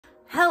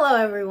Hello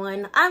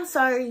everyone, I'm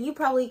sorry, you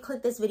probably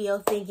clicked this video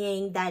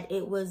thinking that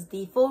it was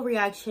the full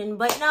reaction,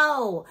 but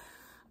no.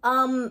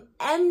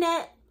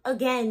 Mnet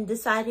again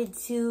decided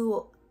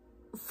to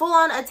full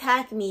on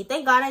attack me.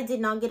 Thank God I did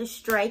not get a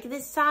strike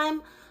this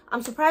time.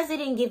 I'm surprised they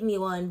didn't give me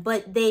one,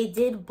 but they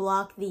did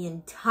block the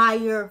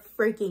entire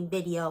freaking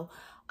video.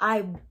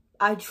 I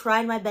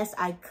tried my best.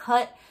 I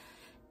cut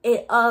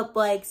it up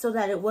like so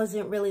that it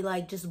wasn't really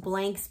like just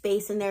blank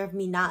space in there of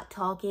me not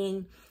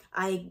talking.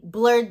 I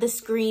blurred the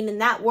screen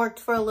and that worked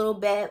for a little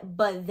bit,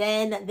 but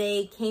then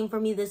they came for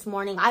me this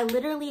morning. I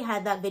literally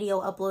had that video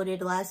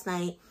uploaded last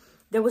night.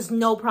 There was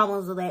no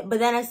problems with it. But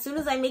then as soon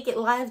as I make it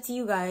live to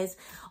you guys,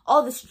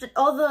 all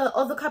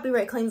the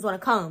copyright claims want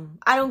to come.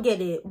 I don't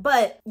get it,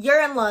 but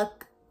you're in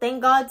luck.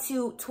 Thank God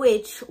to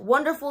Twitch,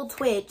 wonderful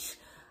Twitch.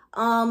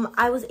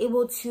 I was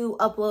able to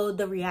upload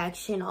the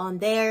reaction on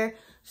there.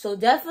 So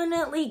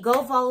definitely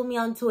go follow me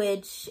on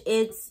Twitch.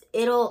 I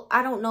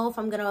don't know if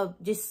I'm gonna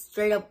just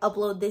straight up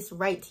upload this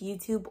right to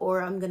YouTube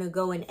or I'm gonna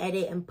go and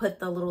edit and put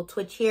the little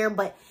Twitch here,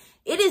 but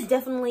it is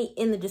definitely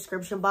in the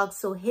description box.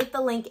 So hit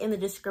the link in the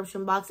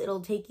description box.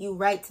 It'll take you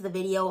right to the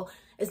video.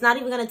 It's not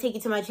even gonna take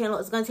you to my channel.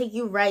 It's gonna take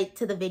you right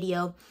to the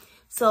video.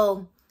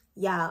 So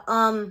yeah,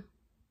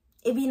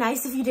 it'd be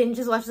nice if you didn't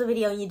just watch the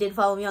video and you did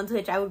follow me on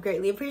Twitch. I would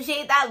greatly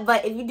appreciate that.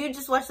 But if you do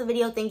just watch the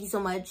video, thank you so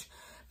much.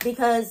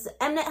 Because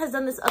Mnet has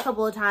done this a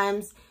couple of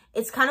times.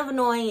 It's kind of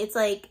annoying. It's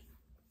like,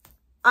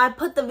 I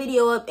put the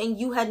video up and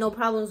you had no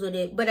problems with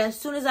it. But as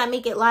soon as I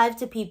make it live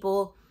to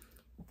people,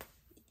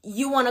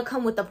 you want to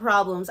come with the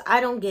problems. I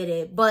don't get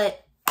it.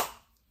 But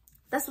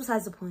that's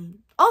besides the point.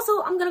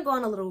 Also, I'm going to go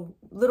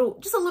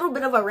on just a little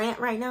bit of a rant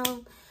right now.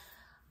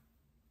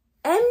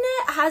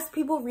 Mnet has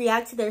people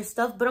react to their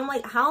stuff. But I'm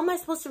like, how am I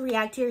supposed to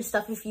react to your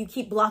stuff if you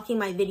keep blocking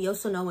my video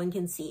so no one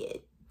can see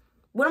it?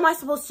 What am I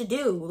supposed to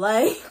do?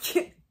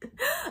 Like...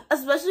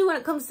 Especially when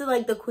it comes to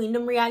like the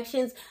Queendom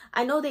reactions.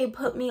 I know they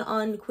put me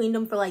on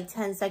Queendom for like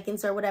 10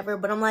 seconds or whatever,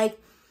 but I'm like,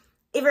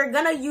 if you're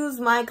gonna use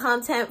my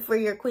content for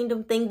your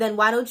Queendom thing, then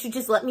why don't you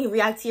just let me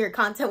react to your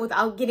content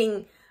without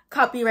getting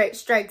copyright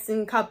strikes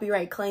and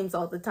copyright claims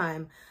all the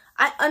time?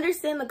 I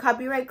understand the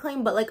copyright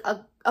claim, but like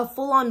a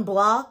full-on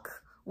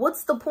block,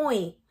 what's the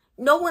point?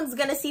 No one's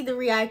gonna see the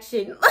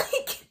reaction.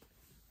 Like,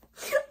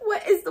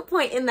 what is the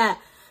point in that?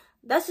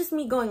 That's just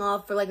me going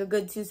off for like a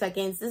good 2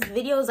 seconds. This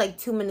video is like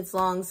 2 minutes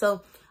long.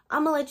 So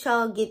I'm gonna let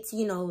y'all get to,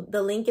 you know,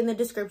 the link in the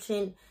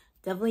description.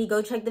 Definitely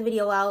go check the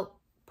video out.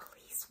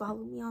 Please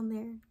follow me on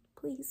there.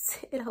 Please.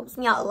 It helps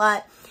me out a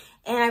lot.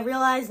 And I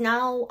realize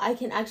now I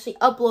can actually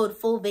upload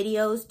full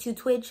videos to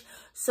Twitch.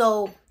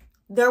 So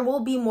there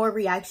will be more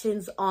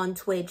reactions on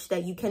Twitch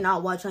that you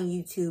cannot watch on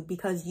YouTube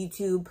because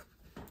YouTube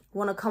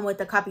want to come with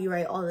the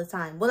copyright all the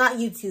time. Well, not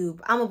YouTube.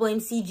 I'm gonna blame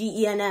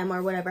CGENM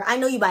or whatever. I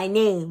know you by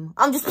name.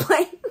 I'm just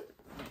playing.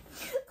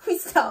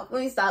 Let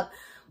me stop.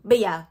 But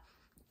yeah,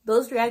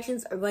 those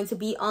reactions are going to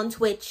be on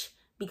Twitch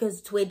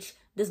because Twitch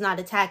does not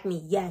attack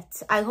me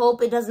yet. I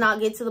hope it does not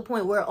get to the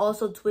point where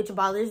also Twitch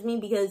bothers me,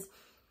 because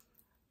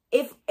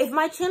if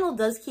my channel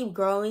does keep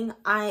growing,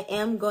 I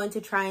am going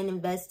to try and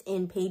invest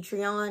in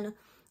Patreon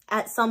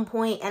at some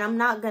point, and I'm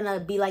not gonna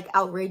be like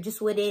outrageous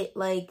with it.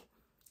 Like,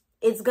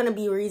 it's gonna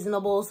be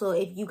reasonable. So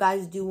if you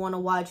guys do want to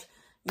watch,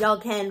 y'all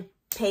can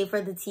pay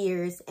for the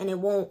tiers and it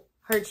won't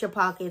hurt your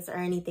pockets or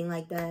anything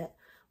like that.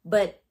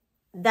 But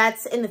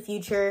that's in the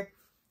future.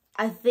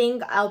 I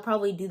think I'll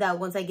probably do that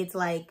once I get to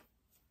like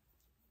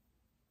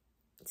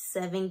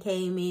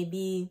 7K,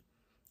 maybe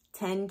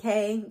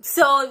 10K.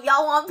 So if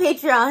y'all want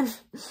Patreon,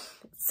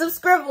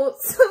 subscribe.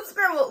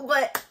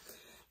 But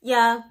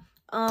yeah,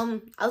 I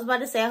was about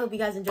to say I hope you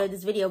guys enjoyed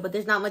this video, but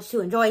there's not much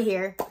to enjoy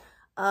here.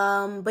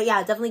 But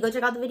yeah, definitely go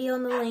check out the video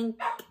in the link.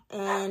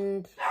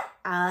 And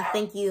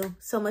thank you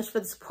so much for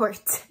the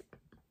support.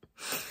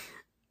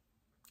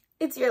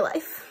 It's your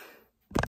life.